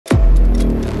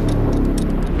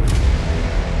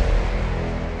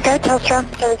Telstra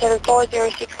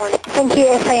 774061. Thank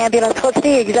you, SA Ambulance. What's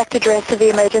the exact address of the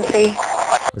emergency?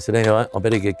 I said, anyway, I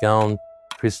better get going.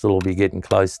 Crystal will be getting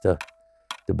close to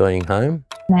being home.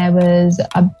 There was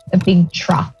a big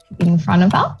truck in front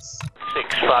of us.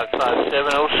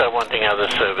 6557, also wanting other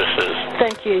services.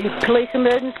 Thank you. Police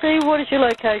emergency, what is your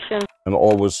location? I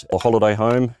was a holiday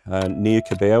home near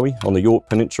Kabowie on the York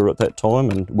Peninsula at that time,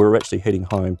 and we were actually heading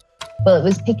home. Well, it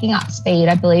was picking up speed.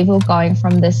 I believe we were going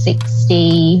from the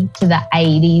 60 to the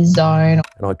 80 zone.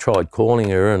 And I tried calling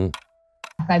her, and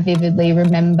I vividly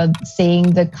remember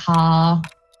seeing the car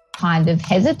kind of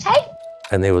hesitate.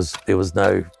 And there was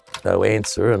no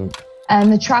answer. And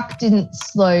the truck didn't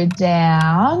slow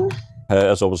down.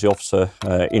 As I was the officer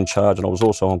in charge, and I was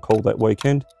also on call that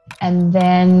weekend. And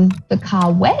then the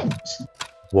car went.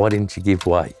 Why didn't you give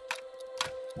way?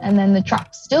 And then the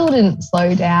truck still didn't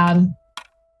slow down.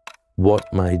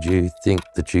 What made you think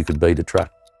that you could beat a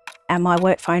truck? And my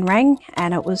work phone rang,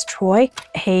 and it was Troy.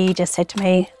 He just said to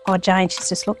me, "Oh, Jane, she's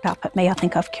just looked up at me. I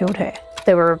think I've killed her."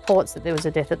 There were reports that there was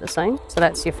a death at the scene, so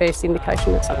that's your first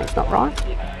indication that something's not right.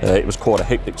 It was quite a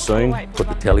hectic scene. Put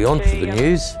the telly on for the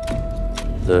news.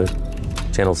 The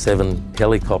Channel 7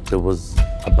 helicopter was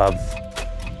above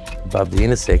the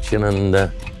intersection, and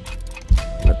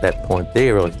at that point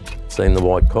there, I seen the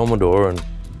white Commodore. And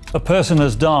a person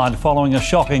has died following a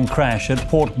shocking crash at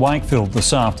Port Wakefield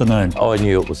this afternoon. I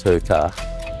knew it was her car.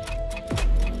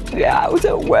 Yeah, I was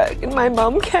at work and my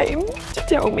mum came to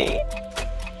tell me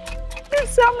there's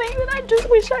something that I just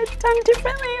wish I'd done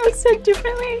differently or said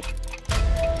differently.